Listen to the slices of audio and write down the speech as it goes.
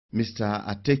Mr.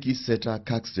 ATEKI NewSETA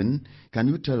Caxton, can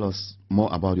you tell us more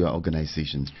about your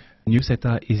organization?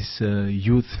 NewSETA is a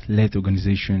youth-led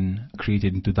organization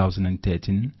created in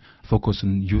 2013, focused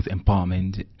on youth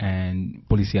empowerment and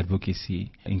policy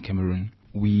advocacy in Cameroon.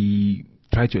 We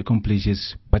try to accomplish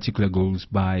these particular goals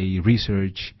by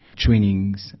research,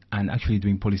 trainings, and actually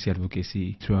doing policy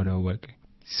advocacy throughout our work.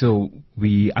 So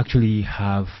we actually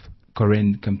have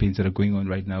current campaigns that are going on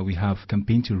right now. We have a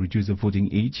campaign to reduce the voting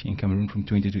age in Cameroon from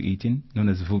 20 to 18, known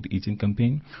as the Vote 18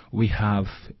 campaign. We have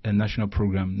a national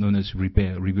program known as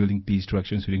Repair, Rebuilding Peace Through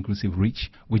Actions with Inclusive Reach,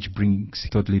 which brings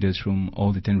thought leaders from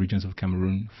all the 10 regions of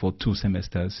Cameroon for 2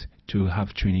 semesters to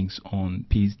have trainings on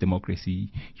peace,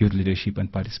 democracy, youth leadership,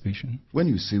 and participation. When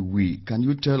you say we, can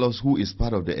you tell us who is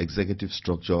part of the executive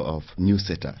structure of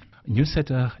NewSETA?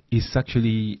 NewSETA is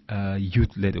actually a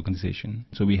youth-led organization.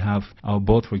 So we have our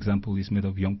board, for example, is made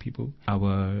of young people.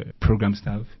 Our program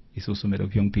staff is also made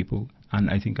of young people.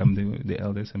 And I think I'm the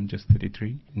eldest. I'm just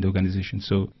 33 in the organization.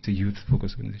 So it's a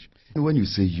youth-focused organization. When you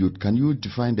say youth, can you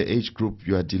define the age group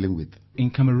you are dealing with?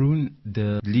 In Cameroon,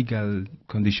 the legal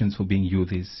conditions for being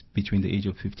youth is between the age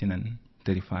of 15 and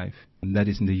 35. And that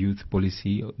is in the youth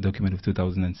policy document of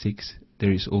 2006.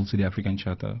 There is also the African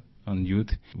Charter on youth,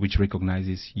 which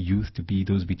recognizes youth to be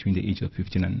those between the age of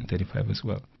 15 and 35 as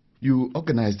well. You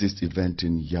organized this event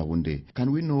in Yaoundé.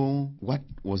 Can we know what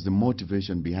was the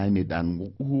motivation behind it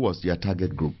and who was your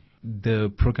target group?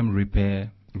 The program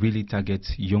Repair really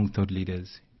targets young thought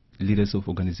leaders, leaders of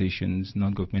organizations,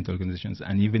 non-governmental organizations,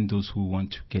 and even those who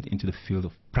want to get into the field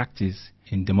of practice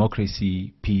in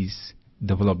democracy, peace,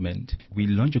 development. We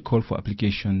launch a call for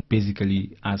application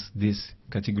basically as this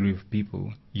category of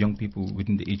people, young people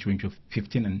within the age range of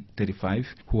 15 and 35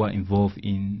 who are involved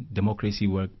in democracy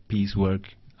work, peace work,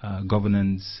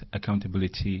 governance,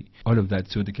 accountability, all of that,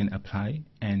 so they can apply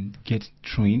and get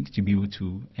trained to be able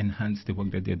to enhance the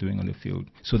work that they're doing on the field.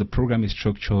 So the program is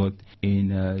structured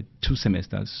in 2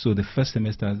 semesters. So the first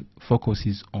semester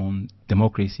focuses on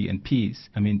democracy and peace.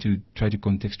 To try to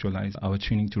contextualize our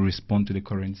training to respond to the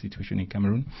current situation in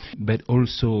Cameroon, but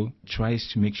also tries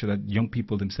to make sure that young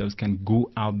people themselves can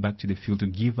go out back to the field to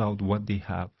give out what they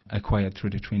have acquired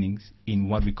through the trainings in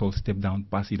what we call step down,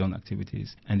 pass it on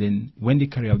activities. And then when they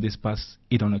carry out these pass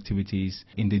it on activities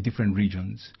in the different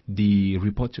regions, they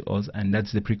report to us, and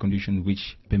that's the precondition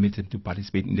which permits them to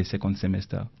participate in the second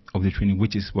semester of the training,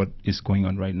 which is what is going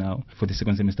on right now for the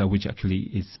second semester, which actually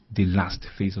is the last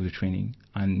phase of the training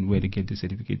and where they get the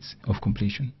certificates of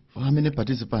completion. How many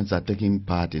participants are taking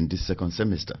part in this second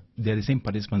semester? They're the same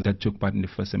participants that took part in the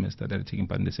first semester that are taking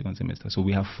part in the second semester. So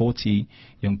we have 40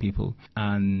 young people.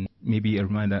 And maybe a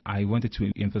reminder, I wanted to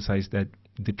emphasize that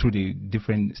through the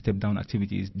different step-down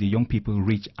activities, the young people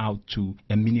reach out to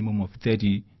a minimum of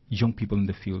 30 young people in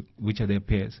the field, which are their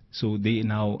peers. So they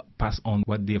now pass on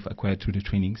what they have acquired through the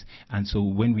trainings. And so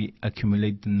when we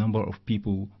accumulate the number of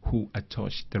people who are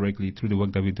touched directly through the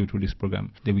work that we do through this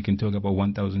program, then we can talk about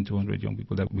 1,200 young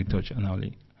people that we touch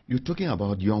annually. You're talking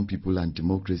about young people and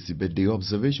democracy, but the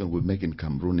observation we make in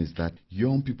Cameroon is that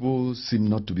young people seem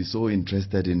not to be so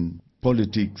interested in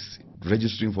politics,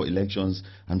 registering for elections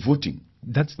and voting.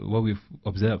 That's what we've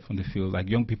observed from the field. Like,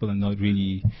 young people are not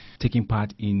really taking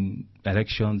part in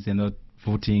elections, they're not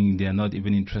voting, they're not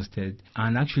even interested.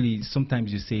 And actually,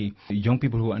 sometimes you say young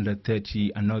people who are under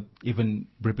 30 are not even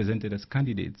represented as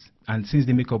candidates. And since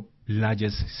they make up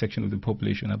largest section of the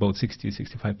population, about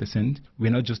 60-65%, we're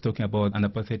not just talking about an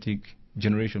apathetic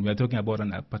generation, we're talking about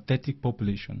an apathetic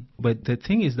population. But the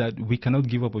thing is that we cannot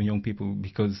give up on young people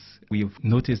because we've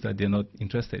noticed that they're not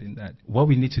interested in that. What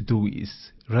we need to do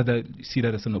is rather see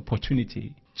that as an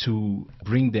opportunity to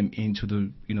bring them into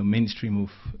the mainstream of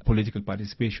political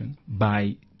participation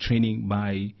by training,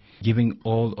 by giving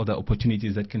all other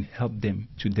opportunities that can help them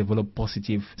to develop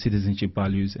positive citizenship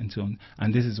values and so on.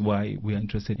 And this is why we are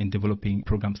interested in developing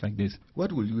programs like this.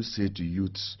 What will you say to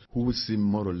youths who seem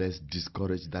more or less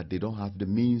discouraged that they don't have the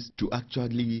means to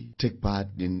actually take part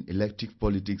in elective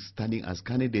politics, standing as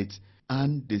candidates,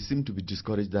 and they seem to be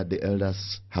discouraged that the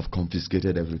elders have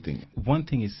confiscated everything? One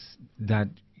thing is that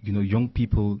young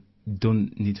people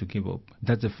don't need to give up.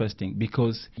 That's the first thing,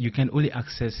 because you can only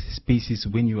access spaces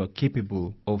when you are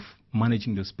capable of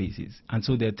managing those spaces. And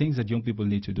so there are things that young people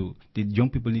need to do. The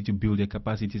young people need to build their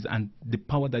capacities, and the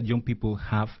power that young people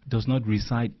have does not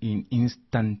reside in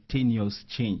instantaneous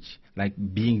change, like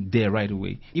being there right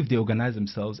away. If they organize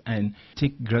themselves and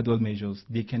take gradual measures,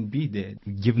 they can be there.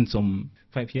 Given some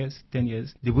 5 years, 10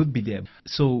 years, they would be there.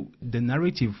 So the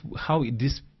narrative, how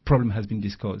this problem has been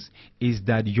discussed is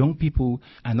that young people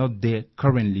are not there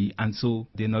currently, and so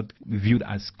they're not viewed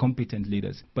as competent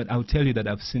leaders. But I'll tell you that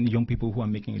I've seen young people who are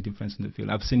making a difference in the field.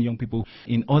 I've seen young people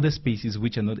in other spaces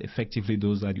which are not effectively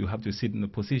those that you have to sit in a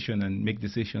position and make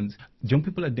decisions. Young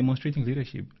people are demonstrating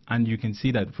leadership, and you can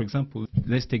see that, for example,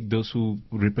 let's take those who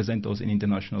represent us in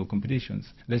international competitions.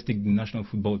 Let's take the national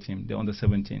football team, the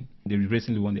under-17. They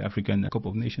recently won the African Cup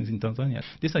of Nations in Tanzania.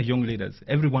 These are young leaders.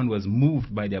 Everyone was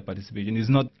moved by their participation. It's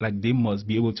not like they must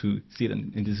be able to sit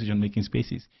in decision-making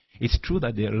spaces. It's true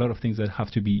that there are a lot of things that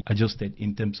have to be adjusted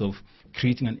in terms of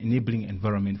creating an enabling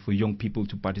environment for young people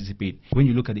to participate. When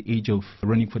you look at the age of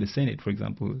running for the Senate, for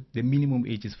example, the minimum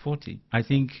age is 40. I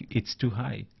think it's too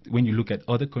high. When you look at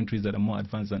other countries that are more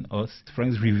advanced than us,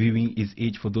 France reviewing its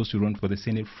age for those who run for the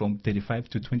Senate from 35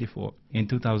 to 24 in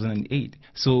 2008.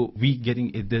 So we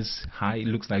getting it this high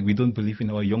looks like we don't believe in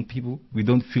our young people. We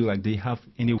don't feel like they have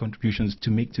any contributions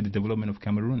to make to the development of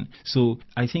Cameroon. So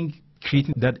I think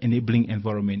creating that enabling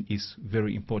environment is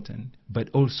very important, but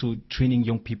also training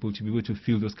young people to be able to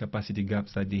fill those capacity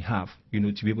gaps that they have,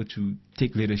 to be able to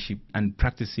take leadership and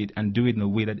practice it and do it in a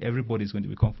way that everybody is going to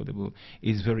be comfortable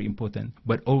is very important.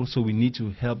 But also we need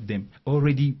to help them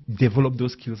already develop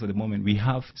those skills at the moment. We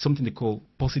have something they call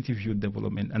positive youth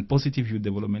development, and positive youth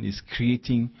development is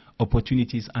creating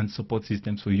opportunities and support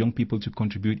systems for young people to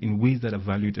contribute in ways that are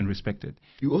valued and respected.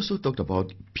 You also talked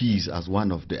about peace as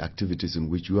one of the activities in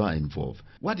which you are involved.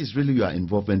 What is really your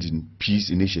involvement in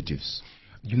peace initiatives?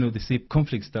 They say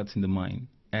conflict starts in the mind.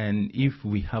 And if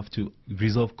we have to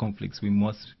resolve conflicts, we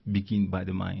must begin by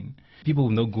the mind. People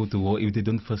will not go to war if they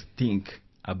don't first think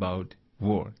about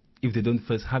war, if they don't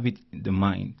first have it in the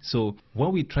mind. So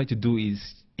what we try to do is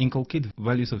inculcate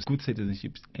values of good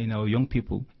citizenship in our young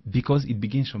people, because it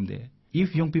begins from there.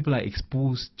 If young people are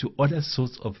exposed to other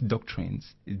sorts of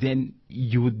doctrines, then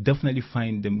you would definitely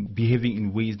find them behaving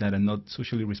in ways that are not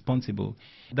socially responsible.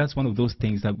 That's one of those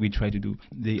things that we try to do,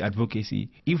 the advocacy.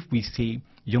 If we say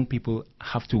young people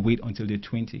have to wait until they're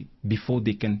 20 before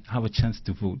they can have a chance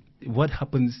to vote, what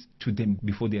happens to them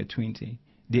before they are 20?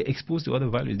 They're exposed to other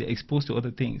values, they're exposed to other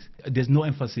things. There's no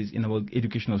emphasis in our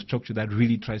educational structure that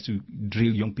really tries to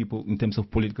drill young people in terms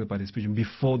of political participation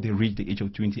before they reach the age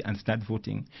of 20 and start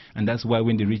voting. And that's why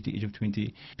when they reach the age of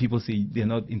 20, people say they're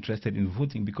not interested in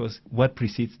voting, because what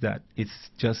precedes that, it's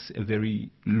just a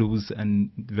very loose and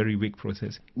very weak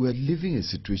process. We're living a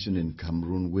situation in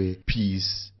Cameroon where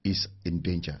peace is in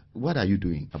danger. What are you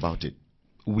doing about it?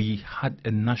 We had a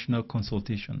national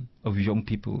consultation of young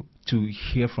people to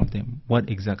hear from them what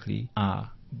exactly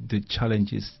are the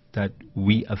challenges that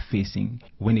we are facing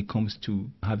when it comes to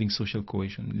having social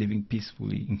cohesion, living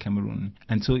peacefully in Cameroon.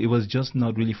 And so it was just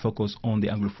not really focused on the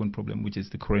Anglophone problem, which is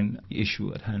the current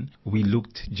issue at hand. We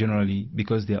looked generally,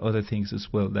 because there are other things as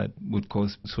well that would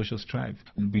cause social strife.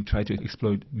 We try to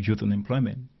exploit youth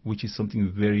unemployment, which is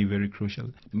something very, very crucial.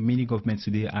 Many governments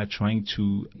today are trying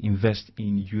to invest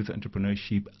in youth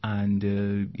entrepreneurship and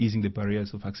easing the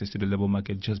barriers of access to the labor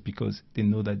market, just because they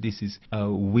know that this is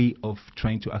a way of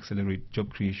trying to accelerate job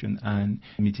creation and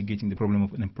mitigating the problem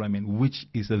of unemployment, which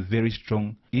is a very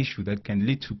strong issue that can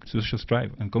lead to social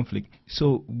strife and conflict.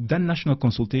 So that national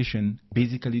consultation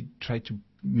basically tried to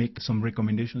make some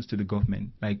recommendations to the government,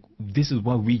 like this is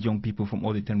what we young people from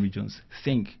all the 10 regions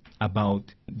think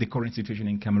about the current situation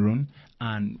in Cameroon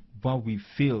and what we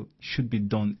feel should be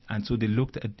done. And so they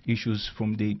looked at issues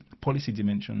from the policy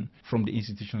dimension, from the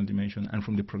institutional dimension, and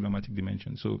from the programmatic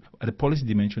dimension. So at the policy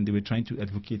dimension, they were trying to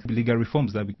advocate legal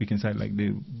reforms that we can cite, like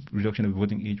the reduction of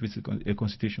voting age, which is a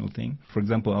constitutional thing. For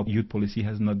example, our youth policy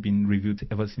has not been reviewed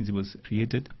ever since it was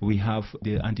created. We have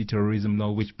the anti-terrorism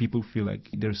law, which people feel like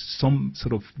there's some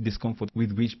sort of discomfort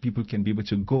with which people can be able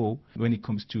to go when it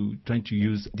comes to trying to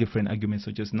use different arguments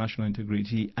such as national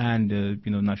integrity and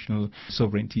national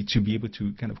sovereignty to be able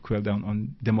to kind of crack down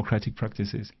on democratic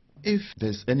practices. If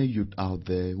there's any youth out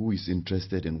there who is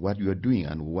interested in what you are doing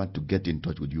and want to get in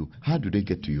touch with you, how do they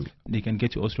get to you? They can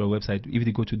get to us through our website. If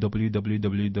they go to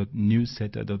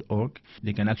www.newseta.org,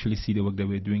 they can actually see the work that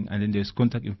we're doing, and then there's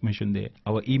contact information there.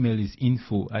 Our email is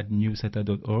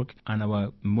info@newseta.org, and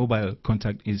our mobile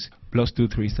contact is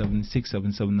 +237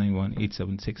 67791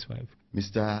 8765.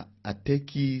 Mr.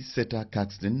 ATEKI Seta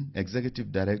Caxton,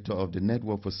 Executive Director of the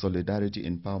Network for Solidarity,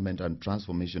 Empowerment and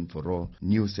Transformation for All,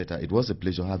 NewSETA. It was a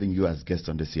pleasure having you as guest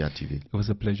on the CRTV. It was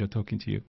a pleasure talking to you.